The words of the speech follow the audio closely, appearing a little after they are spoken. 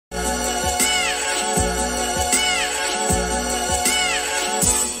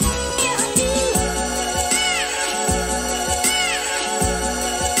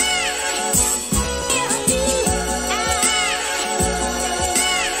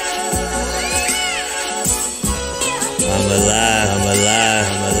alive, I'm alive,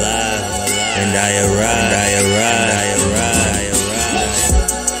 I'm alive, I'm alive, and I arrive, I arrive, I arrive, I arrive.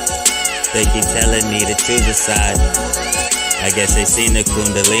 They keep telling me to choose a side. I guess they seen the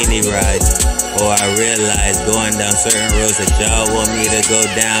Kundalini rise. Or I realized going down certain roads that y'all want me to go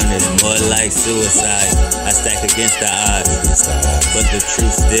down is more like suicide. I stack against the odds, but the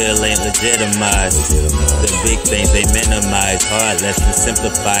truth still ain't legitimized. The big things they minimize, hard lessons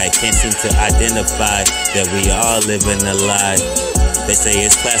simplified. Can't seem to identify that we all living a lie. They say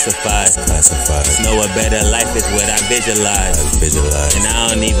it's classified. Know a better life is what I visualize. And I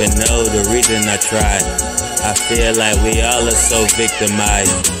don't even know the reason I tried. I feel like we all are so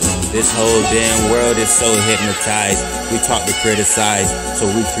victimized. This whole damn world is so hypnotized. We talk to criticize, so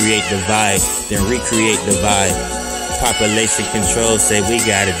we create divide, then recreate divide. Population control say we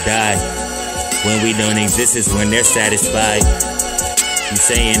gotta die. When we don't exist is when they're satisfied. You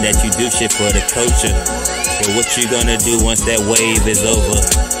saying that you do shit for the culture, but what you gonna do once that wave is over?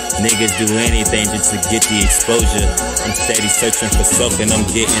 Niggas do anything just to get the exposure. I'm steady searching for self and I'm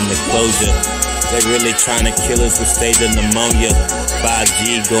getting the closure. They really trying to kill us with stage of pneumonia.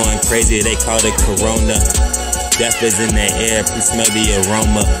 5G going crazy, they call it corona. Death is in the air, please smell the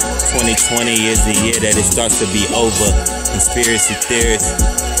aroma. 2020 is the year that it starts to be over. Conspiracy theorists,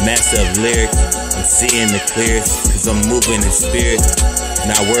 massive lyrics. I'm seeing the clearest, cause I'm moving in spirit.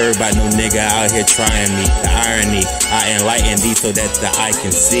 Not worried about no nigga out here trying me. The irony, I enlighten thee so that the eye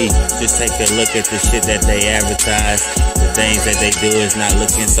can see. Just take a look at the shit that they advertise. The things that they do is not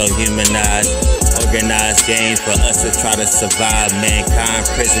looking so humanized. Organized games for us to try to survive. Mankind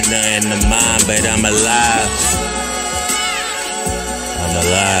prisoner in the mind, but I'm alive. I'm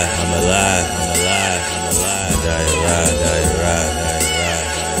alive, I'm alive, I'm alive.